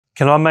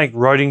Can I make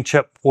roading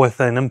chip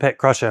with an impact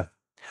crusher?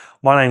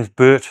 My name's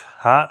Bert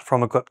Hart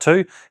from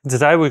Equip2, and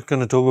today we're going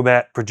to talk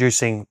about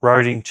producing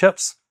roading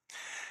chips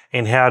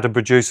and how to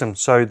produce them.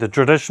 So the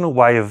traditional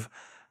way of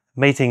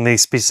meeting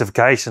these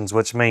specifications,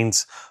 which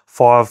means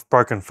 5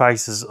 broken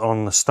faces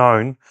on the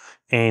stone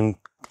and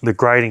the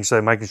grading,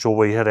 so making sure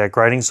we hit our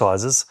grading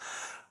sizes.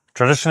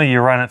 Traditionally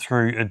you run it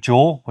through a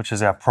jaw, which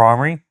is our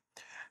primary,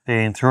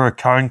 then through a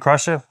cone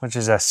crusher, which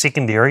is our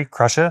secondary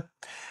crusher,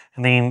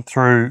 and then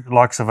through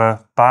likes of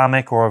a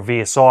Barmac or a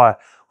VSI,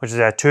 which is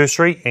our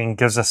tertiary, and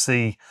gives us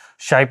the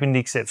shape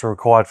index that's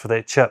required for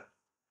that chip.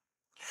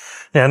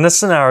 Now in this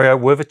scenario,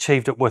 we've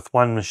achieved it with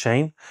one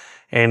machine,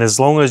 and as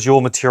long as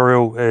your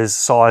material is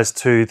sized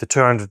to the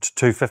 200 to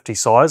 250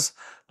 size,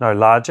 no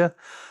larger,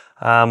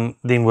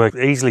 then we're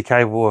easily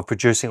capable of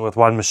producing it with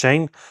one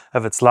machine.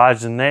 If it's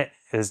larger than that,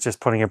 is just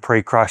putting a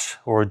pre-crush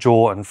or a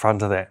jaw in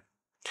front of that.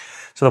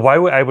 So the way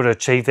we're able to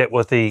achieve that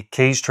with the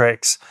keys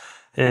tracks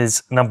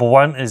is, number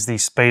one is the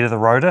speed of the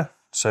rotor.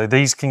 So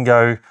these can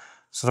go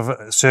sort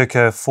of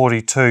circa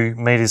 42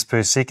 meters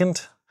per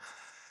second.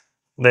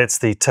 That's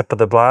the tip of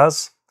the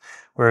bars.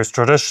 Whereas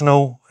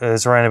traditional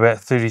is around about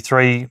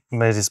 33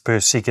 meters per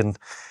second.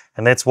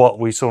 And that's what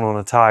we saw on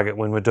a target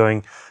when we're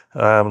doing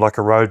like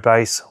a road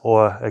base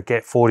or a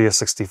GAT 40 or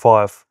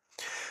 65.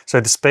 So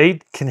the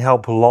speed can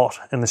help a lot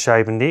in the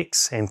shape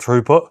index and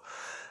throughput.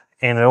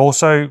 And it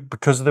also,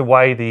 because of the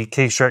way the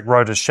keys track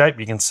rotor is shaped,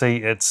 you can see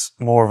it's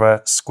more of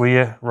a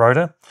square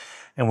rotor.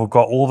 And we've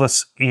got all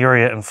this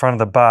area in front of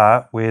the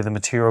bar where the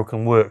material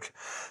can work.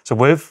 So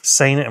we've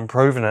seen it and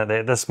proven it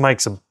that this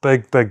makes a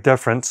big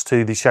difference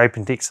to the shape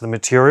index of the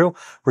material,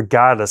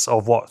 regardless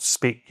of what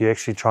spec you're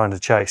actually trying to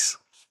chase.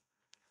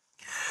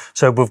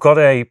 So we've got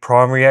a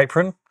primary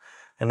apron,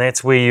 and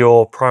that's where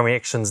your primary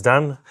action's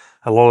done.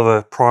 A lot of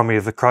the primary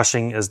of the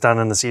crushing is done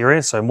in this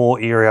area, so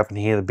more area up in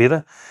here the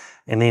better.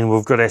 And then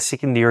we've got our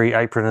secondary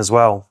apron as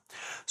well.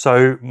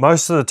 So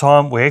most of the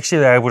time we're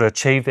actually able to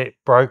achieve that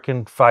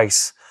broken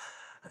face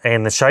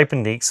and the shape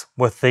index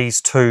with these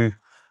two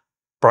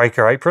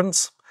breaker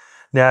aprons.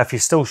 Now if you're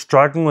still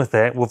struggling with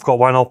that, we've got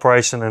one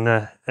operation in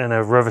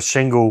a river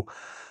shingle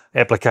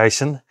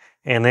application,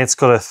 and that's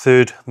got a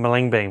 3rd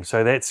milling beam.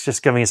 So that's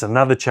just giving us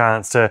another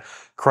chance to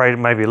create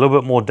maybe a little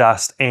bit more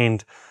dust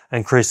and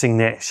increasing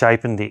that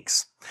shape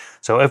index.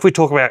 So if we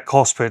talk about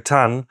cost per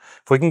ton,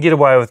 if we can get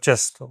away with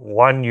just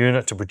one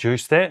unit to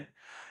produce that,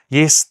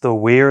 yes, the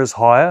wear is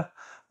higher,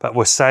 but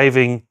we're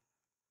saving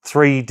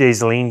 3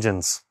 diesel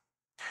engines.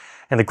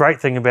 And the great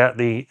thing about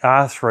the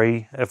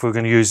R3, if we're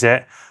going to use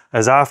that,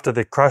 is after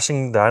the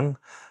crushing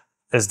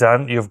is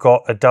done, you've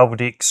got a double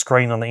deck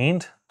screen on the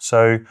end.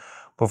 So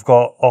we've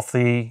got off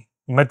the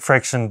mid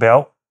fraction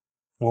belt,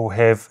 we'll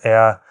have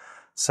our,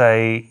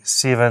 say,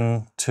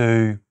 7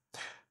 to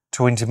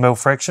 20 mil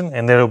fraction,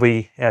 and that'll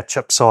be our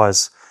chip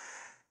size.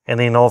 And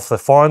then off the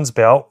fines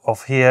belt,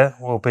 off here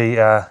will be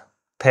our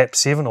PAP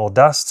 7 or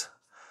dust,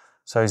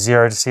 so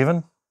 0 to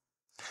 7.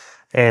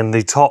 And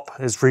the top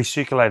is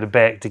recirculated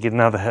back to get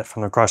another hit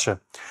from the crusher.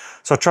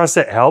 So I trust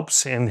that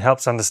helps, and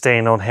helps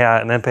understand on how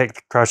an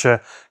impact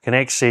crusher can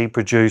actually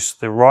produce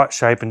the right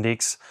shape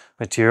index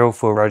material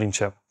for a roading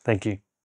chip. Thank you.